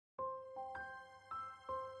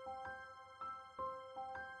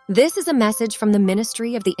This is a message from the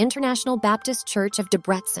ministry of the International Baptist Church of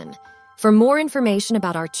Debrecen. For more information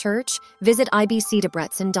about our church, visit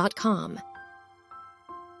ibcdebrecen.com.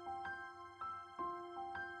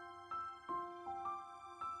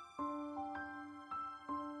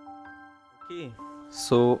 Okay,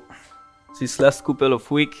 so this last couple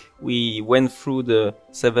of weeks, we went through the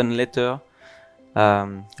 7 letters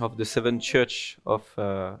of the 7 church of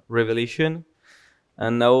Revelation.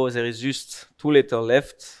 And now there is just 2 letters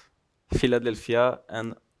left, Philadelphia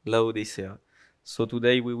and Laodicea. So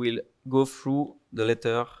today we will go through the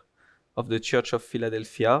letter of the Church of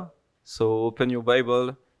Philadelphia. So open your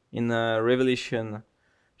Bible in Revelation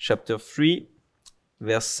chapter 3,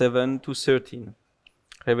 verse 7 to 13.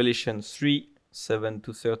 Revelation 3, 7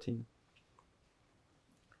 to 13.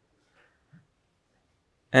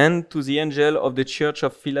 And to the angel of the Church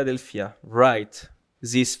of Philadelphia, write,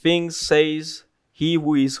 these things says he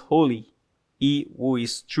who is holy, he who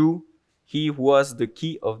is true, he who has the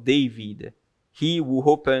key of David, he who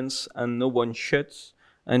opens and no one shuts,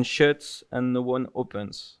 and shuts and no one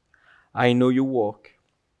opens. I know your work.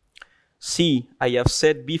 See, I have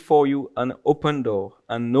set before you an open door,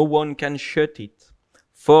 and no one can shut it.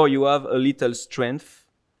 For you have a little strength,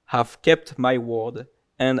 have kept my word,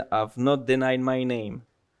 and have not denied my name.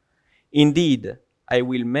 Indeed, I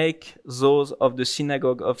will make those of the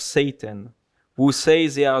synagogue of Satan, who say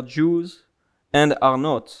they are Jews and are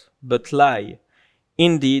not, but lie.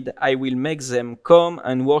 Indeed, I will make them come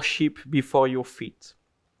and worship before your feet,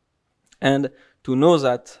 and to know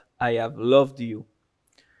that I have loved you.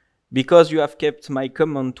 Because you have kept my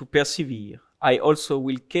command to persevere, I also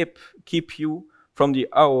will keep you from the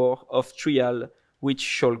hour of trial which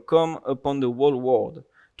shall come upon the whole world,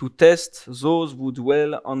 to test those who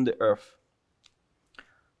dwell on the earth.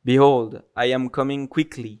 Behold, I am coming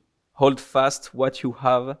quickly. Hold fast what you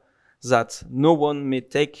have, that no one may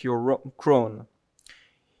take your crown.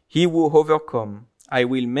 He who overcomes, I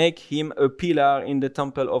will make him a pillar in the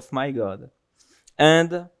temple of my God,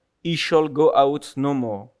 and he shall go out no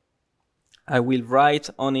more. I will write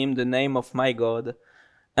on him the name of my God,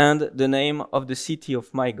 and the name of the city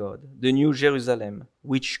of my God, the New Jerusalem,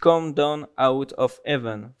 which come down out of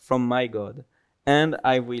heaven from my God, and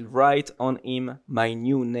I will write on him my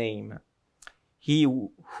new name. He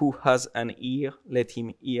who has an ear, let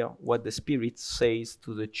him hear what the Spirit says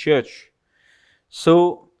to the church.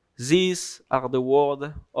 So these are the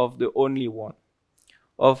words of the only one,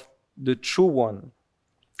 of the true one,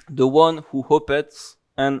 the one who opens,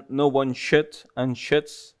 and no one shuts, and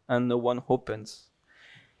no one opens.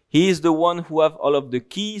 He is the one who have all of the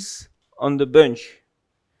keys on the bunch.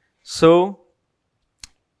 So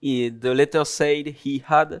the letter said he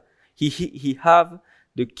have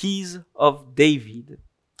the keys of David,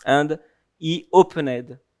 and he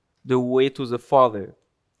opened the way to the Father.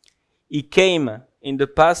 He came in the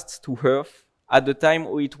past to earth at the time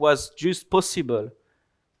when it was just possible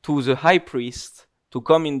to the high priest to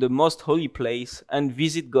come in the most holy place and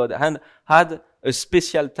visit God and had a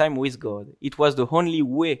special time with God. It was the only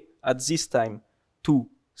way at this time to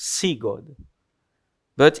see God.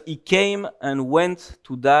 But he came and went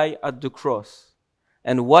to die at the cross.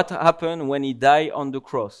 And what happened when he died on the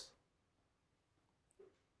cross?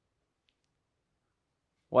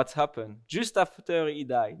 What happened? Just after he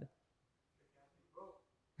died,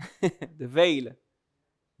 the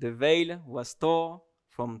veil was torn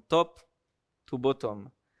from top to bottom.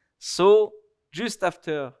 So just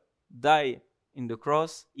after die in the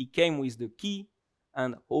cross, he came with the key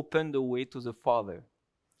and opened the way to the Father.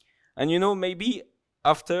 And maybe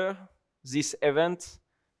after this event,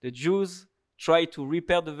 the Jews tried to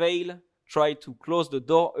repair the veil, tried to close the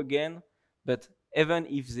door again, but even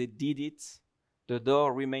if they did it, the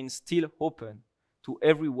door remains still open to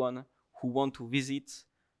everyone who wants to visit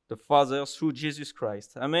the Father through Jesus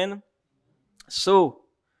Christ. Amen? So,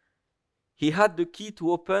 he had the key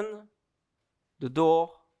to open the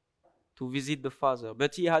door to visit the Father,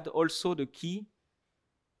 but he had also the key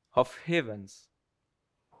of heavens.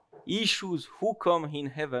 He chooses who come in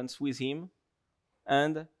heavens with him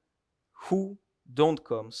and who don't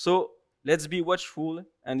come. So let's be watchful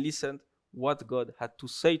and listen what God had to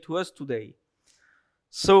say to us today.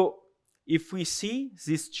 So if we see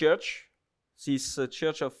this church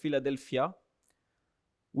of Philadelphia,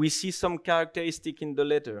 we see some characteristic in the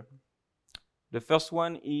letter. The first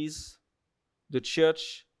one is the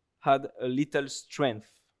church had a little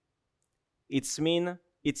strength. It means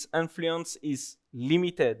its influence is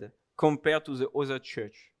limited compared to the other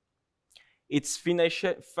church. Its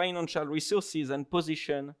financial resources and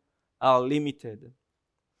position are limited.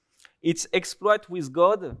 Its exploit with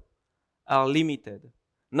God are limited.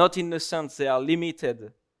 Not in the sense they are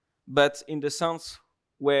limited but in the sense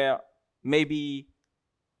where maybe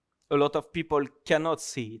a lot of people cannot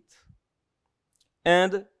see it.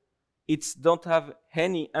 And it don't have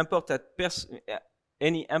any important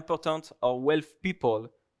or wealth people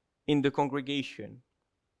in the congregation.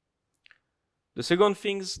 The second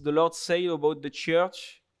things the Lord say about the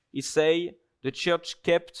church, he say the church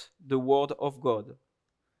kept the word of God.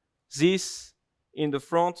 This in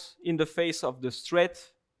the face of the threat,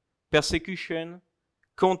 persecution,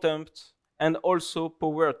 contempt, and also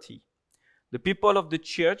poverty. The people of the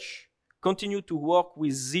church continue to work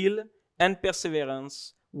with zeal and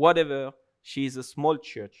perseverance, whatever she is a small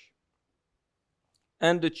church.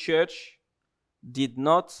 And the church did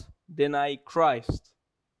not deny Christ.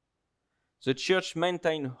 The church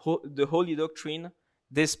maintained the holy doctrine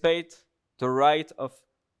despite the right of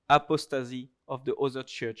apostasy of the other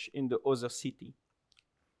church in the other city.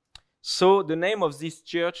 So the name of this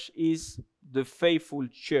church is the Faithful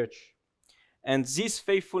Church. And this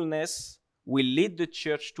faithfulness will lead the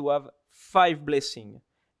church to have 5 blessings,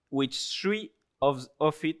 which 3 of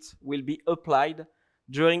it will be applied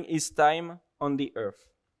during his time on the earth.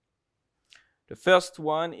 The first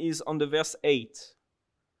one is on the verse 8.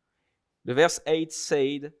 The verse 8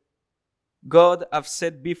 said, God hath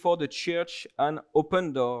set before the church an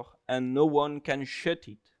open door, and no one can shut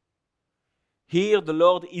it. Here the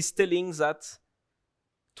Lord is telling that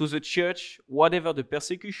to the church, whatever the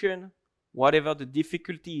persecution, whatever the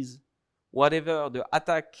difficulties, whatever the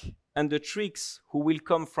attack and the tricks who will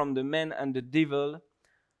come from the man and the devil,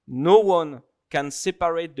 no one can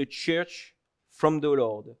separate the church from the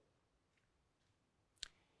Lord.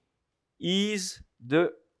 He is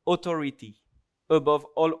the authority above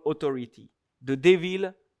all authority. The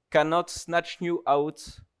devil cannot snatch you out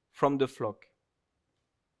from the flock.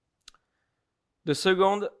 The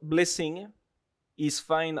second blessing is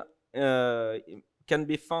can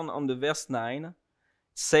be found on the verse 9.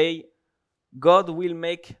 Say, God will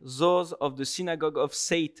make those of the synagogue of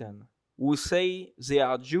Satan, who say they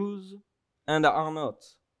are Jews and are not,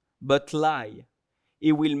 but lie.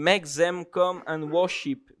 He will make them come and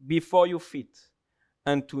worship before your feet,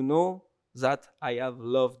 and to know that I have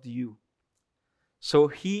loved you. So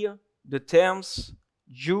here, the terms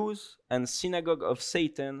Jews and synagogue of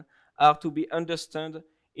Satan are to be understood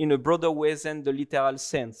in a broader way than the literal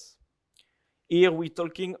sense. Here we're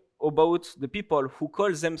talking about the people who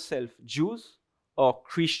call themselves Jews or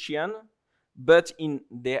Christian, but in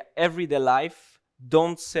their everyday life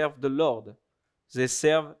don't serve the Lord. They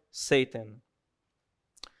serve Satan.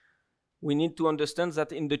 We need to understand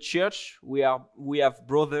that in the church we have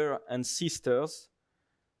brothers and sisters,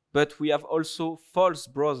 but we have also false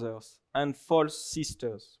brothers and false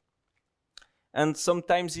sisters. And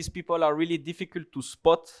sometimes these people are really difficult to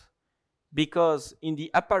spot because in the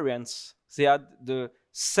appearance they had the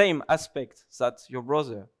same aspect that your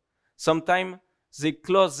brother. Sometimes they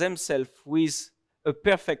clothe themselves with a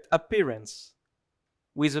perfect appearance,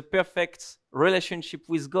 with a perfect relationship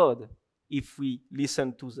with God, if we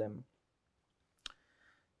listen to them.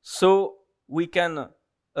 So we can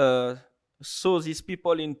saw these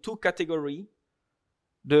people in 2 categories.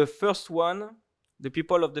 The first one, the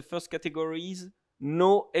people of the first categories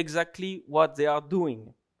know exactly what they are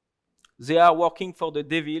doing. They are working for the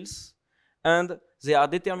devils and they are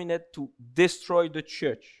determined to destroy the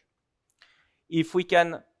church. If we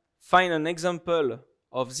can find an example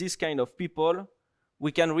of this kind of people,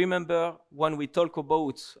 we can remember when we talk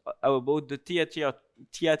about the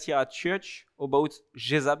Thyatira church, about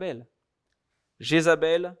Jezebel.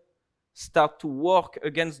 Jezebel started to work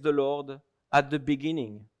against the Lord at the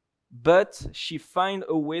beginning, but she found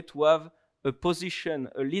a way to have a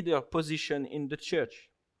leader position in the church.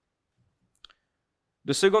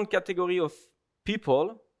 The second category of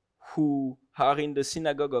people who are in the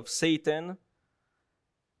synagogue of Satan,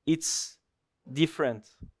 it's different.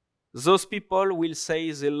 Those people will say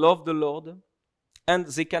they love the Lord and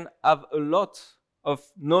they can have a lot of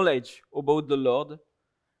knowledge about the Lord,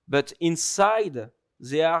 but inside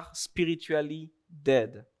they are spiritually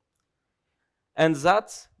dead. And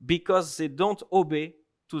that because they don't obey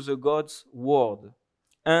to the God's word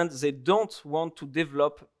and they don't want to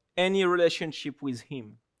develop any relationship with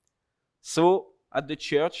Him. So at the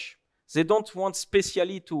church, they don't want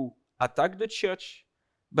specially to attack the church,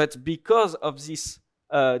 but because of this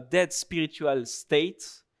dead spiritual state,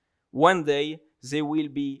 one day they will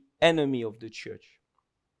be enemy of the church.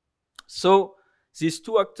 So these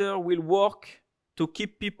 2 actors will work to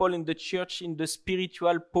keep people in the church in the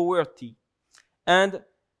spiritual poverty, and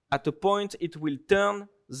at a point it will turn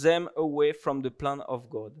them away from the plan of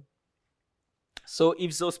God. So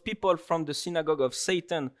if those people from the synagogue of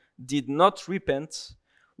Satan did not repent,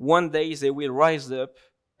 one day they will rise up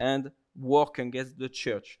and work against the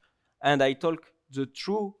church. And I talk the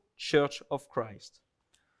true church of Christ.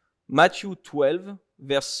 Matthew 12,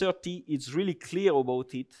 verse 30, is really clear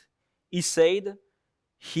about it. He said,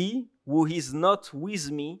 "He who is not with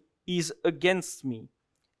me is against me,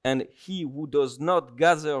 and he who does not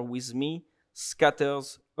gather with me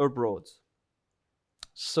scatters abroad."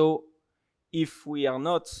 So, if we are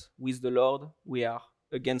not with the Lord, we are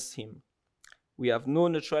against him. We have no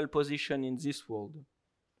neutral position in this world.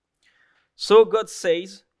 So God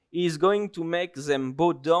says he is going to make them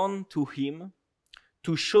bow down to him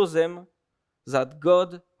to show them that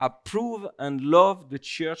God approves and loves the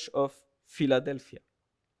church of Philadelphia.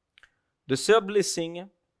 The third blessing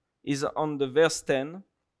is on the verse 10.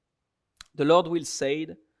 The Lord will say,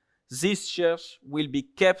 "This church will be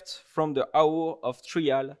kept from the hour of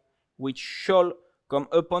trial, which shall come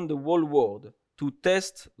upon the whole world, to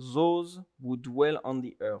test those who dwell on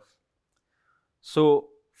the earth." So,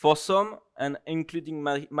 for some, and including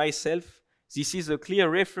myself, this is a clear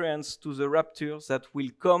reference to the rapture that will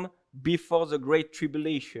come before the great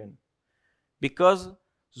tribulation. Because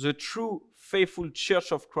the true faithful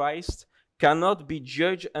church of Christ cannot be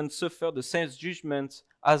judged and suffer the same judgment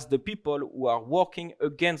as the people who are working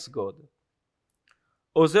against God.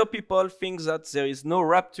 Other people think that there is no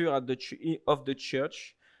rapture of the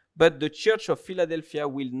church, but the church of Philadelphia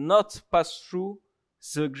will not pass through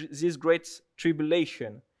this great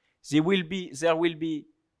tribulation. There will be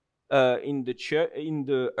in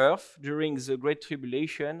the earth during the great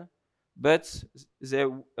tribulation, but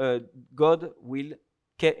God will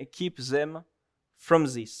keep them from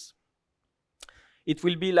this. It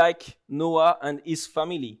will be like Noah and his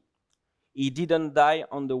family. He didn't die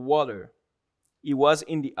on the water. He was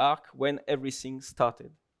in the ark when everything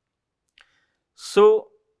started.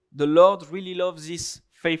 So the Lord really loves this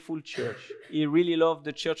faithful church. He really loved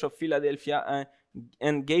the church of Philadelphia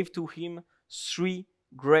and gave to him 3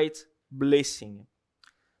 great blessings.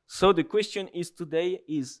 So the question today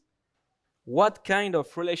is, what kind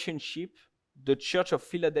of relationship the church of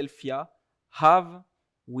Philadelphia have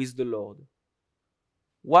with the Lord?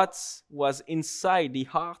 What was inside the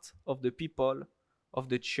heart of the people of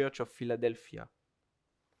the church of Philadelphia?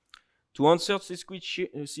 To answer this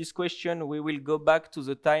question, we will go back to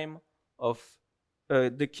the time of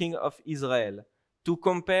the king of Israel to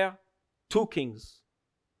compare 2 kings.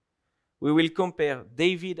 We will compare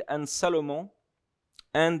David and Solomon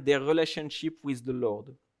and their relationship with the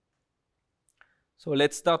Lord. So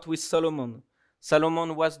let's start with Solomon.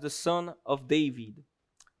 Solomon was the son of David.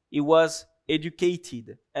 He was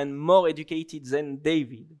educated and more educated than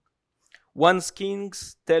David. 1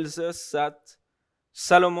 Kings tells us that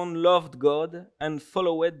Solomon loved God and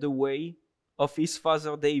followed the way of his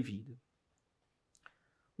father David.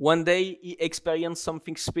 One day he experienced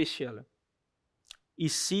something special. He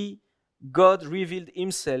see God revealed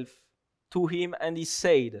himself to him and he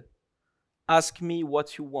said, "Ask me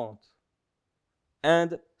what you want."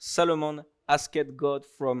 And Solomon asked God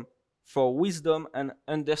for wisdom and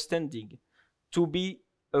understanding to be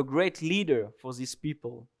a great leader for these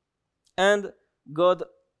people. And God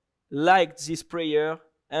liked this prayer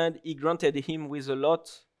and he granted him with a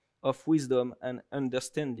lot of wisdom and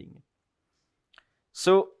understanding.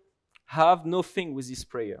 So, have nothing with this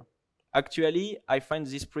prayer. Actually, I find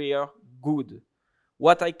this prayer good.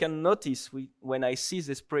 What I can notice when I see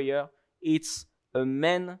this prayer, it's a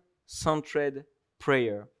man-centered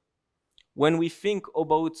prayer. When we think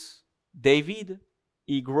about David,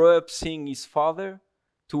 he grew up seeing his father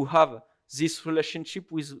to have this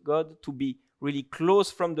relationship with God, to be really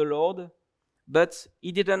close from the Lord, but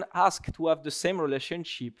he didn't ask to have the same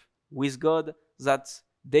relationship with God that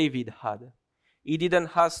David had. He didn't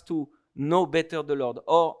ask to know better the Lord,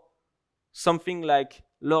 or something like,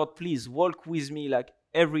 "Lord, please walk with me like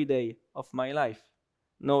every day of my life."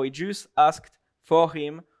 No, he just asked for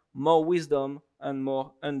him more wisdom and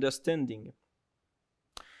more understanding.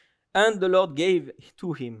 And the Lord gave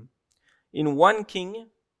to him. In 1 King,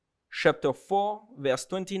 chapter 4, verse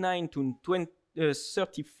 29 to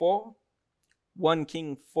 34, 1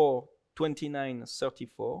 King 4, 29,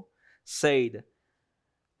 34, said,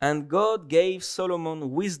 "And God gave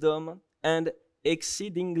Solomon wisdom and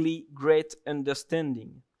exceedingly great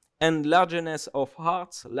understanding, and largeness of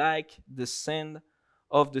heart like the sand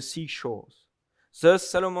of the seashores. Thus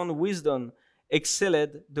Solomon's wisdom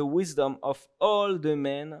excelled the wisdom of all the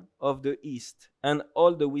men of the East, and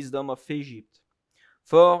all the wisdom of Egypt.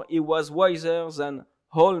 For he was wiser than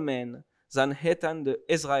all men, than Ethan the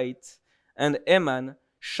Ezrahite, and Eman,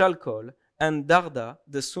 Shalcol, and Darda,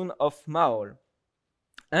 the son of Maol.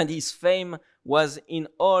 And his fame was in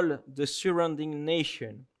all the surrounding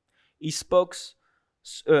nation. He spoke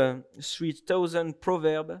 3,000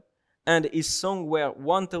 proverbs, and his songs were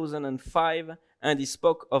 1,005, and he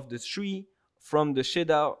spoke of the tree from the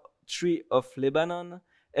cedar tree of Lebanon,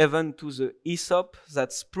 even to the hyssop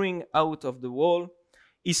that spring out of the wall.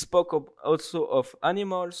 He spoke also of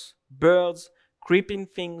animals, birds, creeping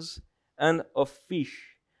things, and of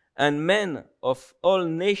fish, and men of all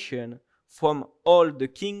nations from all the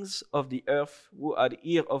kings of the earth who had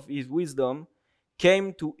ear of his wisdom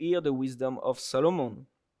came to hear the wisdom of Solomon.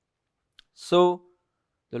 So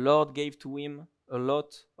the Lord gave to him a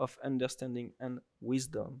lot of understanding and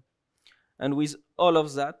wisdom. And with all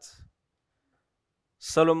of that,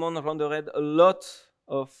 Solomon rendered a lot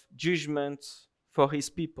of judgment for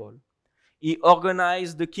his people. He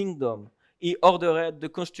organized the kingdom. He ordered the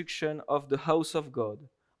construction of the house of God,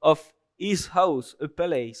 of his house, a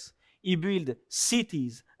palace. He built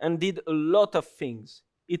cities and did a lot of things.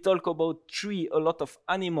 He talked about trees, a lot of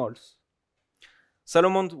animals.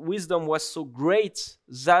 Solomon's wisdom was so great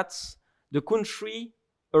that the country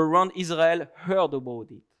around Israel heard about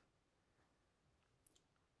it.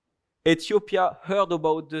 Ethiopia heard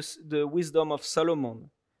about the wisdom of Solomon.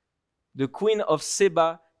 The queen of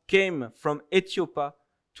Sheba came from Ethiopia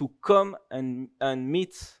to come and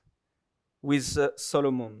meet with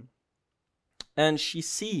Solomon. And she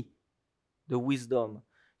see the wisdom.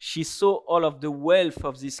 She saw all of the wealth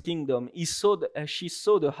of this kingdom. She saw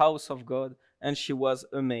the house of God, and she was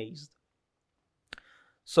amazed.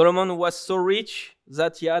 Solomon was so rich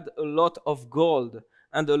that he had a lot of gold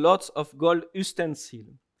and a lot of gold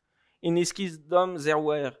utensils. In his kingdom there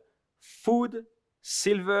were food,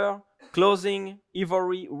 silver, clothing,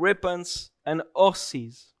 ivory, weapons, and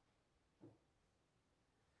horses.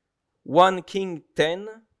 1 King 10,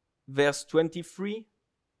 verse 23,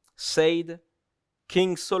 said,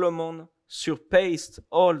 King Solomon surpassed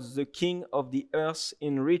all the king of the earth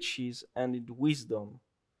in riches and in wisdom.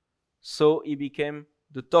 So he became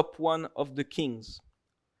the top one of the kings.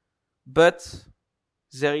 But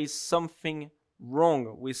there is something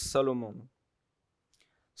wrong with Solomon.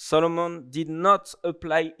 Solomon did not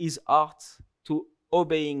apply his heart to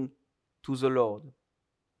obeying to the Lord.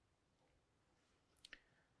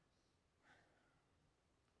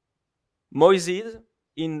 Moses,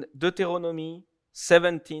 in Deuteronomy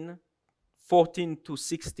 17, 14 to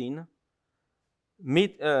 16,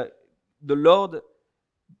 the Lord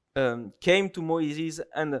came to Moses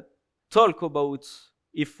and talked about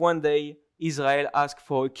if one day Israel asked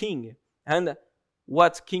for a king and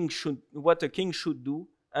what a king should do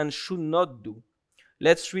and should not do.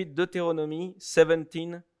 Let's read Deuteronomy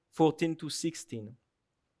 17, 14 to 16.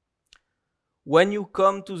 When you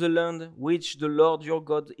come to the land which the Lord your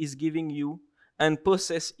God is giving you, and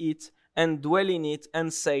possess it, and dwell in it,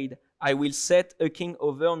 and said, I will set a king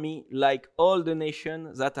over me like all the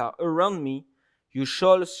nations that are around me, you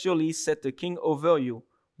shall surely set a king over you,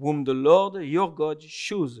 whom the Lord your God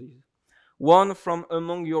chooses. One from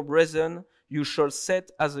among your brethren you shall set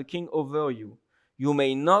as a king over you. You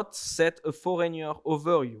may not set a foreigner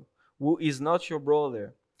over you, who is not your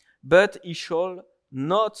brother, but he shall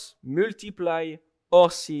not multiply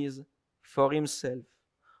horses for himself,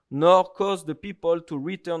 nor cause the people to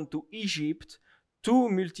return to Egypt to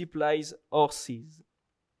multiply horses.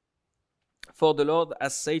 For the Lord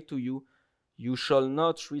has said to you, you shall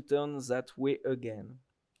not return that way again.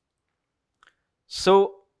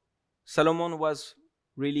 So Solomon was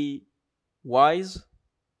really wise,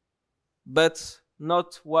 but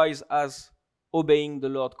not wise as obeying the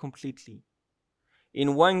Lord completely.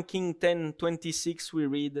 In 1 King 10:26 we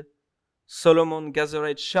read, Solomon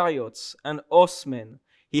gathered chariots and horsemen.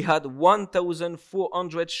 He had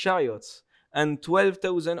 1,400 chariots and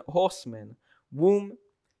 12,000 horsemen, whom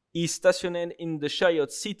he stationed in the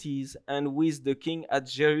chariot cities and with the king at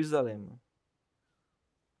Jerusalem.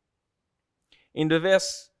 In the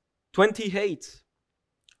verse 28,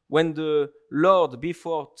 when the Lord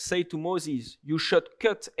before said to Moses, you should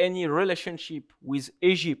cut any relationship with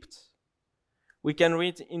Egypt, we can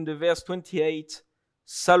read in the verse 28,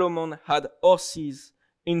 Solomon had horses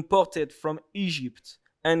imported from Egypt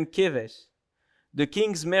and Keves. The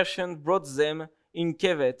king's merchant brought them in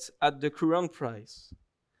Keves at the current price.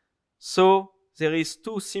 So there is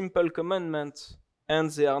two simple commandments, and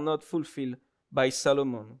they are not fulfilled by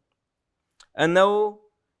Solomon. And now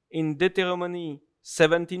in Deuteronomy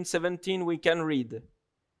 17:17 we can read,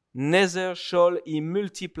 neither shall he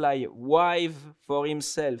multiply wives for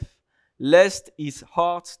himself, lest his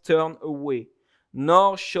heart turn away,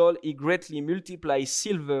 nor shall he greatly multiply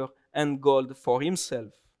silver and gold for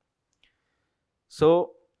himself.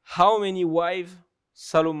 So, how many wives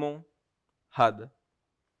Solomon had?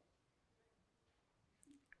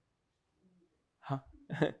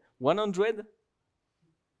 100?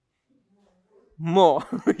 More.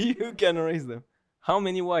 You can raise them. How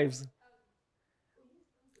many wives?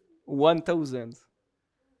 1,000.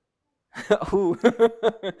 Who?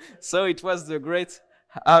 So it was the great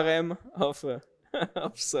harem of,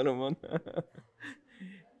 of Solomon.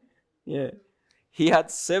 Yeah. He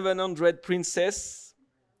had 700 princes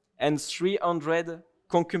and 300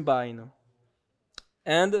 concubines.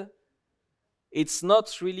 And it's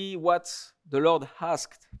not really what the Lord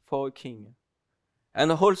asked for a king.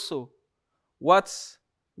 And also, what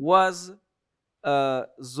was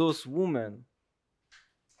those women?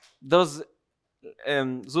 Those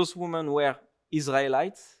women were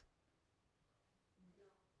Israelites?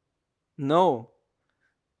 No.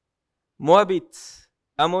 Moabite,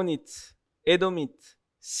 Ammonite, Edomite,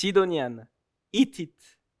 Sidonian,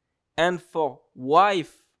 Hittite, and for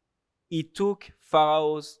wife he took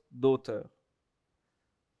Pharaoh's daughter.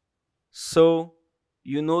 So,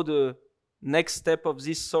 you know the next step of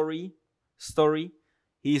this story?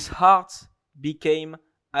 His heart became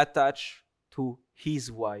attached to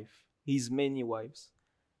his wife, his many wives.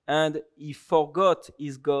 And he forgot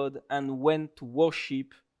his God and went to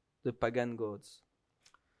worship the pagan gods.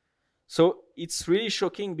 So it's really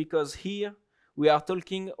shocking because here we are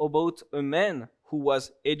talking about a man who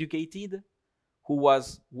was educated, who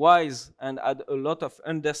was wise and had a lot of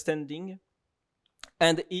understanding.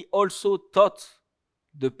 And he also taught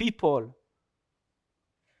the people.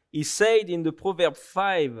 He said in the Proverb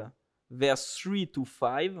 5, verse 3 to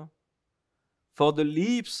 5, "For the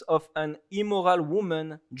lips of an immoral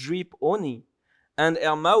woman drip honey, and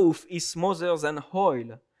her mouth is smoother than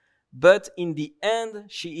oil. But in the end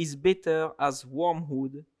she is bitter as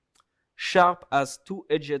wormwood, sharp as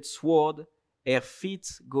two-edged sword. Her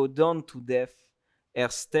feet go down to death, her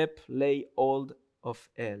step lay hold of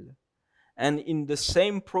hell." And in the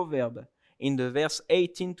same proverb, in the verse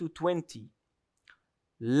 18 to 20,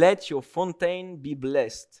 "Let your fountain be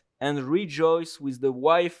blessed, and rejoice with the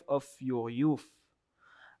wife of your youth.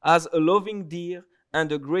 As a loving deer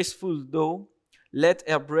and a graceful doe, let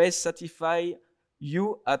her breast satisfy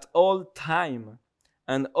you at all time,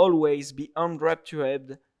 and always be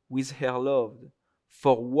enraptured with her love.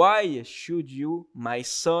 For why should you, my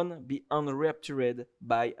son, be enraptured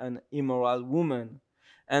by an immoral woman,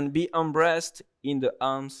 and be embraced in the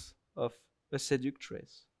arms of a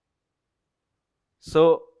seductress?"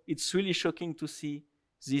 So it's really shocking to see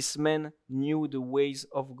this man knew the ways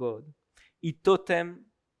of God. He taught them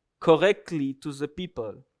correctly to the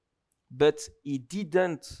people, but he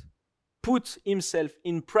didn't put himself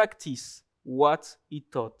in practice what he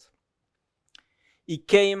taught. He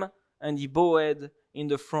came and he bowed in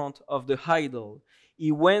the front of the idol.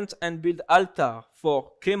 He went and built altar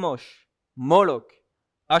for Chemosh, Moloch,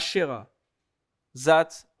 Asherah,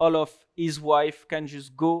 that all of his wife can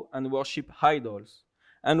just go and worship idols.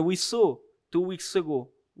 And we saw 2 weeks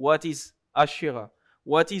ago what is Asherah,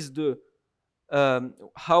 what is the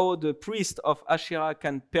how the priest of Asherah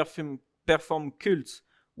can perform cults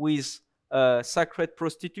with sacred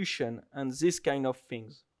prostitution and this kind of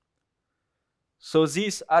things. So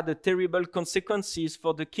this had a terrible consequences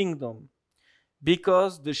for the kingdom,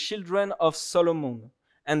 because the children of Solomon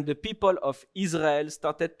and the people of Israel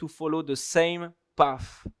started to follow the same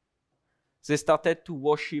path. They started to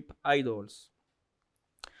worship idols.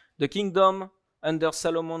 The kingdom under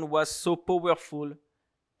Solomon was so powerful,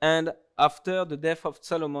 and after the death of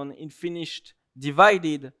Solomon, it finished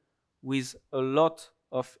divided with a lot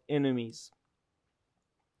of enemies.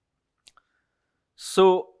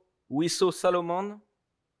 So we saw Solomon,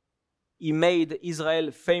 he made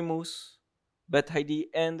Israel famous, but at the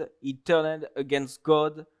end he turned against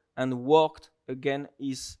God and worked against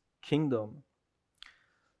his kingdom.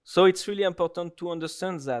 So it's really important to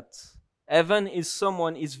understand that even if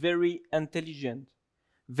someone is very intelligent,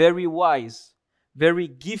 very wise, very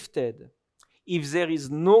gifted, if there is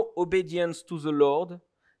no obedience to the Lord,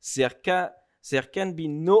 there can be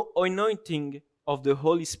no anointing of the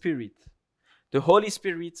Holy Spirit. The Holy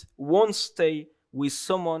Spirit won't stay with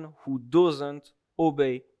someone who doesn't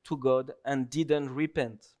obey to God and didn't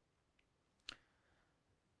repent.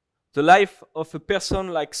 The life of a person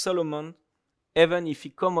like Solomon, even if he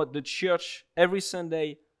come at the church every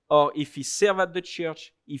Sunday, or if he serve at the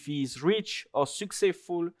church, if he is rich or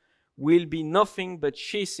successful, will be nothing but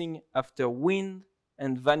chasing after wind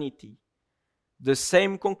and vanity. The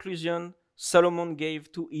same conclusion Solomon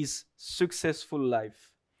gave to his successful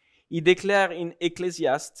life. He declared in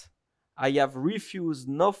Ecclesiastes, "I have refused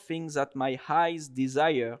nothing that my eyes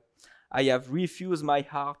desire. I have refused my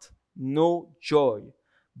heart no joy,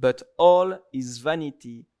 but all is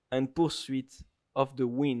vanity and pursuit of the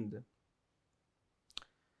wind."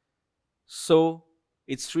 So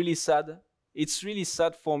it's really sad. It's really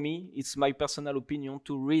sad for me. It's my personal opinion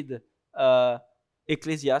to read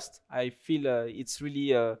Ecclesiastes. I feel it's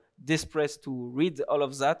really desperate to read all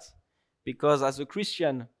of that, because as a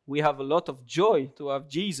Christian, we have a lot of joy to have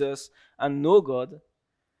Jesus and know God.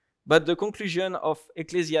 But the conclusion of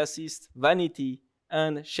Ecclesiastes, vanity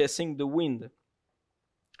and chasing the wind.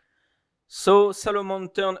 So Solomon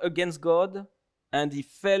turned against God, and he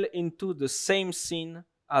fell into the same sin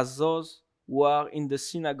as those who are in the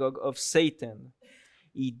synagogue of Satan.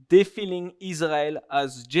 He defiling Israel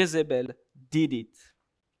as Jezebel did it.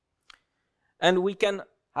 And we can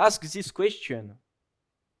ask this question: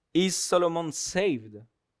 is Solomon saved?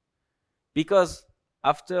 Because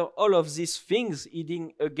after all of these things he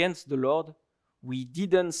did against the Lord, we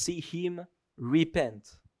didn't see him repent.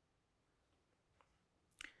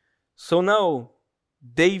 So now,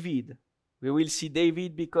 David, we will see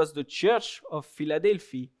David because the church of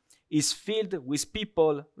Philadelphia is filled with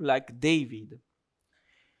people like David.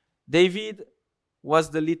 David was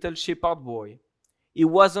the little shepherd boy. He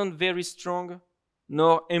wasn't very strong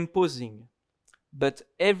nor imposing, but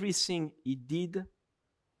everything he did,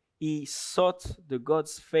 he sought the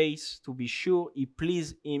God's face to be sure he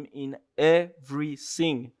pleased him in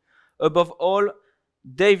everything. Above all,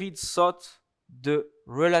 David sought the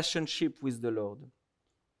relationship with the Lord.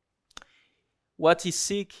 What he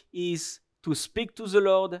seek is to speak to the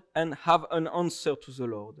Lord and have an answer to the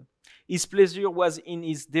Lord. His pleasure was in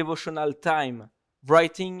his devotional time,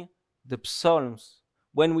 writing the Psalms.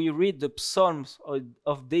 When we read the Psalms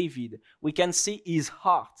of David, we can see his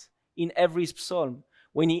heart in every psalm.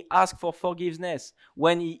 When he asks for forgiveness,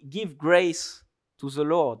 when he gives grace to the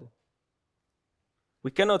Lord. We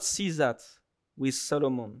cannot see that with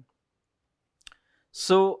Solomon.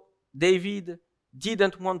 So David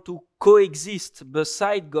didn't want to coexist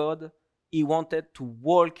beside God. He wanted to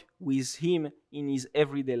walk with him in his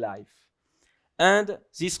everyday life. And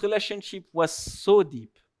this relationship was so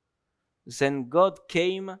deep. Then God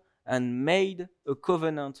came and made a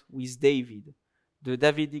covenant with David, the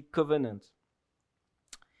Davidic covenant.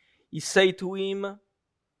 He said to him,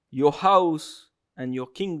 "Your house and your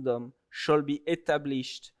kingdom shall be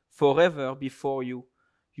established forever before you.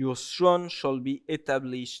 Your throne shall be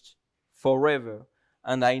established forever."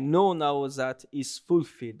 And I know now that is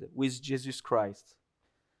fulfilled with Jesus Christ.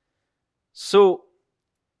 So,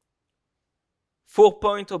 4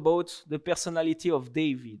 points about the personality of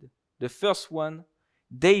David. The first one,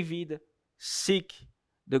 David seek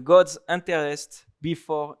the God's interest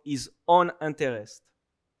before his own interest.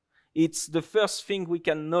 It's the first thing we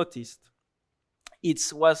can notice.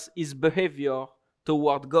 It was his behavior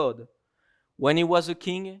toward God. When he was a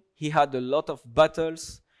king, he had a lot of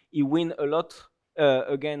battles. He won a lot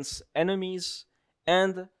against enemies.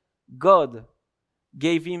 And God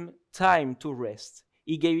gave him time to rest.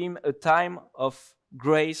 He gave him a time of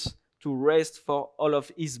grace to rest for all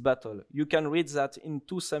of his battle. You can read that in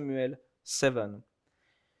 2 Samuel 7.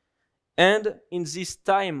 And in this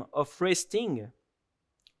time of resting,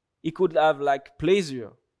 he could have like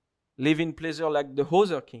pleasure, live in pleasure like the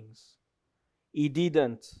other kings. He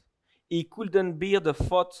didn't. He couldn't bear the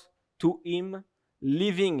thought to him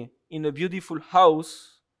living in a beautiful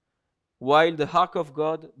house while the ark of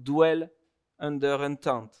God dwell under a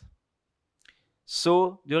tent.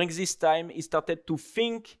 So during this time, he started to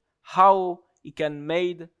think how he can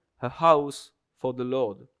make a house for the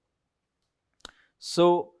Lord.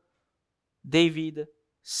 So David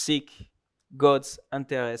seek God's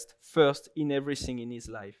interest first in everything in his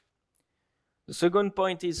life. The second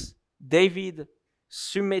point is David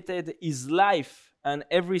submitted his life and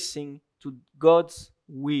everything to God's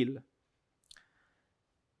will.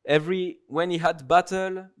 When he had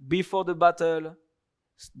battle, before the battle,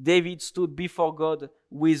 David stood before God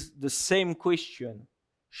with the same question: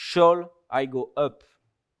 shall I go up?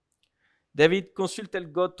 David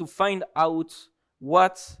consulted God to find out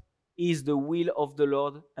what is the will of the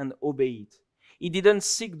Lord and obey it. He didn't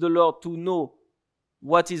seek the Lord to know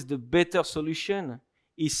what is the better solution.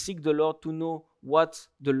 He seek the Lord to know what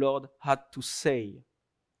the Lord had to say.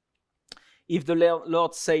 If the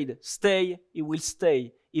Lord said stay, he will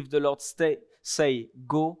stay. If the Lord say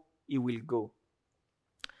go, he will go.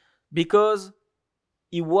 Because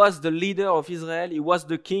he was the leader of Israel, he was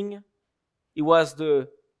the king, he was the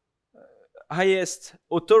highest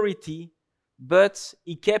authority, but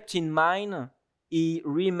he kept in mind he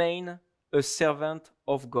remained a servant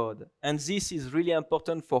of God. And this is really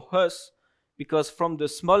important for us, because from the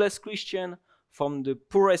smallest Christian, from the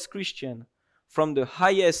poorest Christian, from the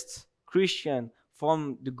highest Christian,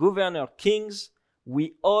 from the governor, kings,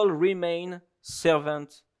 we all remain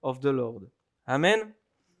servants of the Lord. Amen?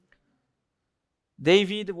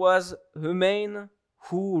 David was a man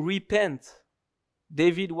who repent.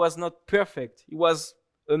 David was not perfect. He was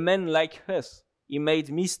a man like us. He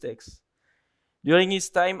made mistakes. During his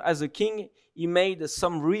time as a king, he made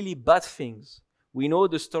some really bad things. We know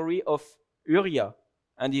the story of Uriah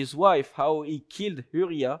and his wife, how he killed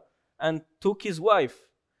Uriah and took his wife.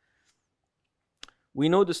 We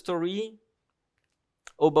know the story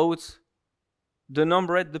about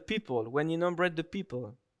the people, when he numbered the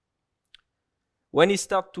people. When he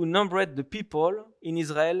started to number the people in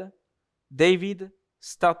Israel, David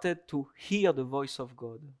started to hear the voice of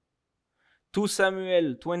God. 2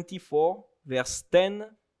 Samuel 24, verse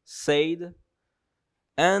 10 said,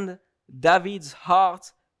 "And David's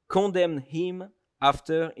heart condemned him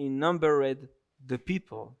after he numbered the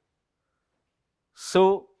people."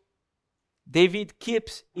 So David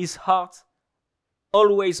keeps his heart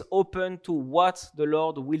always open to what the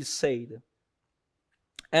Lord will say.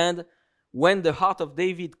 And when the heart of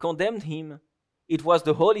David condemned him, it was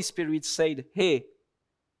the Holy Spirit said, "Hey,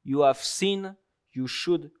 you have sinned, you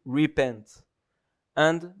should repent."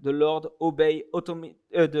 And the Lord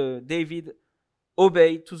David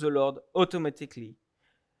obeyed to the Lord automatically.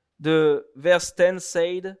 The verse 10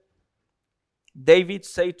 said, David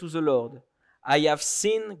said to the Lord, "I have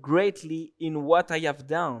sinned greatly in what I have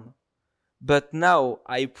done. But now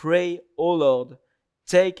I pray, O Lord,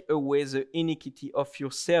 take away the iniquity of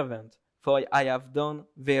your servant, for I have done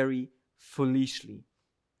very foolishly."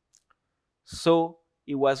 So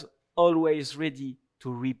he was always ready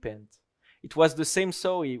to repent. It was the same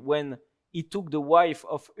story when he took the wife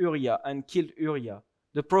of Uriah and killed Uriah.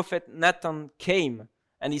 The prophet Nathan came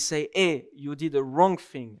and he said, "Hey, you did a wrong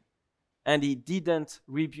thing." And he didn't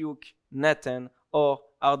rebuke Nathan or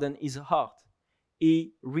harden his heart.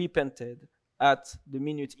 He repented at the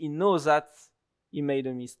minute he knows that he made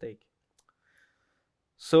a mistake.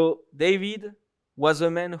 So David was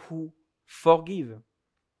a man who forgave.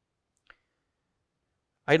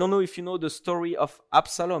 I don't know if you know the story of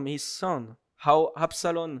Absalom, his son, how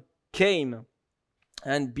Absalom came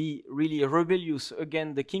and be really rebellious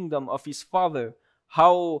against the kingdom of his father,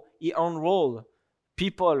 how he enrolled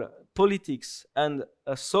people, politics, and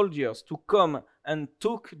soldiers to come and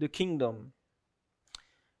took the kingdom.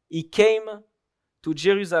 He came to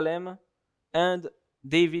Jerusalem and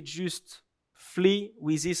David just flee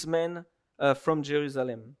with his men from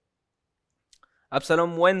Jerusalem.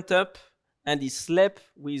 Absalom went up and he slept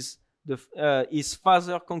with his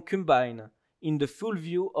father's concubine in the full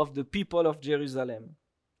view of the people of Jerusalem.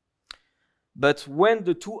 But when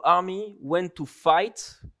the two armies went to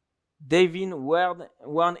fight, David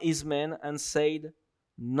warned his men and said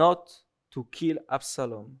not to kill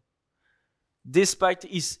Absalom. Despite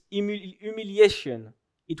his humiliation,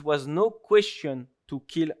 it was no question to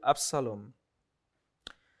kill Absalom.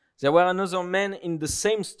 There were another man in the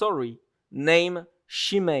same story named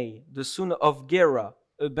Shimei, the son of Gera,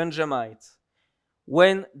 a Benjamite.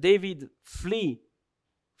 When David fled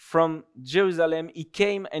from Jerusalem, he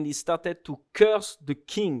came and he started to curse the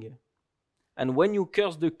king. And when you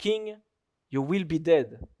curse the king, you will be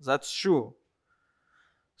dead. That's true.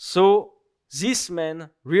 So this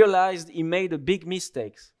man realized he made a big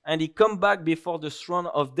mistake, and he come back before the throne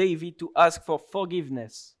of David to ask for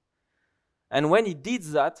forgiveness. And when he did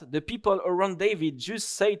that, the people around David just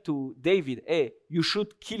say to David, "Hey, you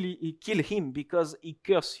should kill him because he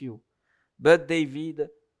cursed you." But David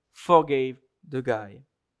forgave the guy.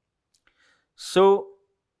 So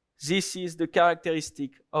this is the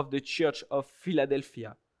characteristic of the Church of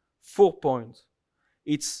Philadelphia. 4 points.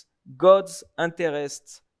 It's God's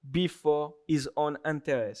interest before his own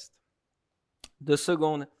interest. The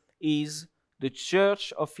second is the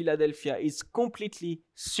Church of Philadelphia is completely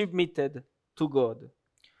submitted to God.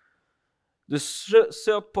 The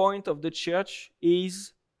third point of the church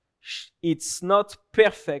is it's not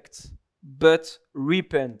perfect, but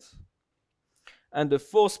repent. And the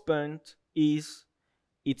fourth point is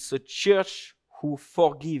it's a church who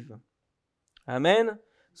forgive. Amen?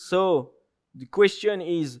 So the question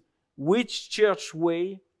is, which church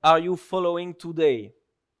way are you following today?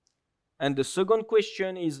 And the second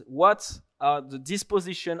question is, what are the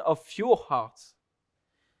disposition of your heart?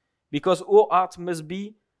 Because our heart must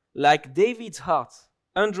be like David's heart,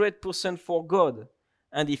 100% for God.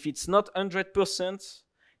 And if it's not 100%,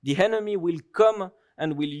 the enemy will come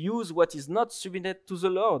and will use what is not submitted to the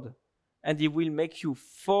Lord. And he will make you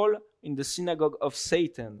fall in the synagogue of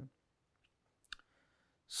Satan.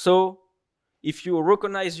 So, if you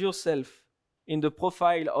recognize yourself in the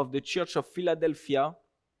profile of the Church of Philadelphia,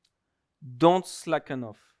 don't slacken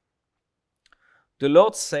off. The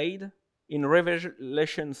Lord said in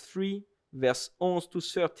Revelation 3, verse 11 to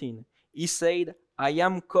 13, He said, I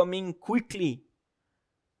am coming quickly.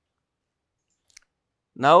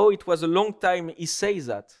 Now it was a long time he says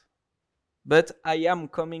that, but I am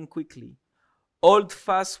coming quickly. Hold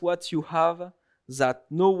fast what you have, that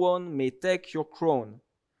no one may take your crown.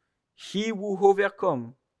 He who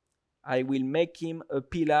overcomes, I will make him a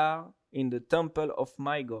pillar in the temple of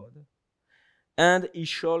my God, and he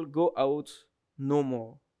shall go out no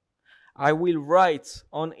more. I will write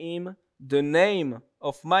on him the name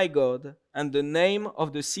of my God and the name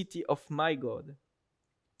of the city of my God,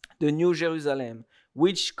 the New Jerusalem,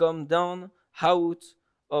 which come down out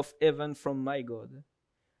of heaven from my God.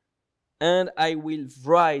 And I will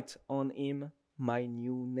write on him my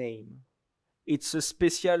new name. It's a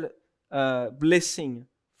special blessing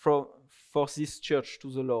for this church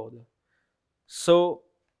to the Lord. So,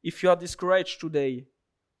 if you are discouraged today,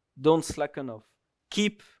 don't slacken off.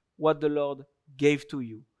 Keep what the Lord gave to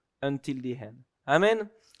you until the end. Amen?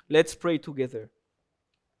 Let's pray together.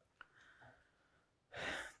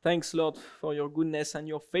 Thanks, Lord, for your goodness and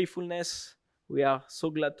your faithfulness. We are so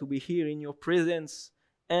glad to be here in your presence.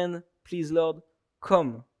 And please, Lord,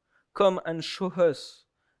 come and show us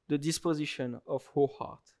the disposition of our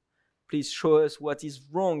heart. Please show us what is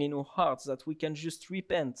wrong in our hearts, that we can just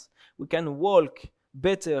repent. We can walk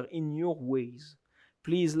better in your ways.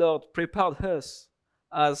 Please, Lord, prepare us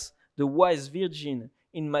as the wise virgin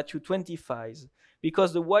in Matthew 25,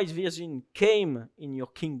 because the wise virgin came in your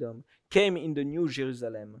kingdom, came in the New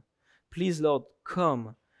Jerusalem. Please, Lord,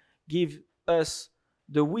 come. Give us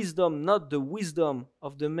the wisdom, not the wisdom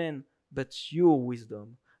of the man, but your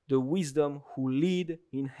wisdom, the wisdom who lead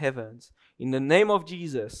in heavens. In the name of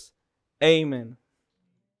Jesus, amen.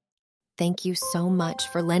 Thank you so much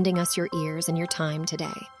for lending us your ears and your time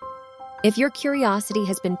today. If your curiosity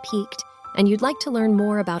has been piqued and you'd like to learn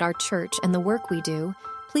more about our church and the work we do,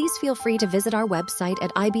 please feel free to visit our website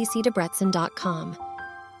at ibcdebrecen.com.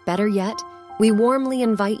 Better yet, we warmly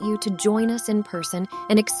invite you to join us in person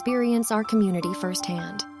and experience our community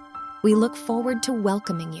firsthand. We look forward to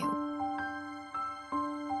welcoming you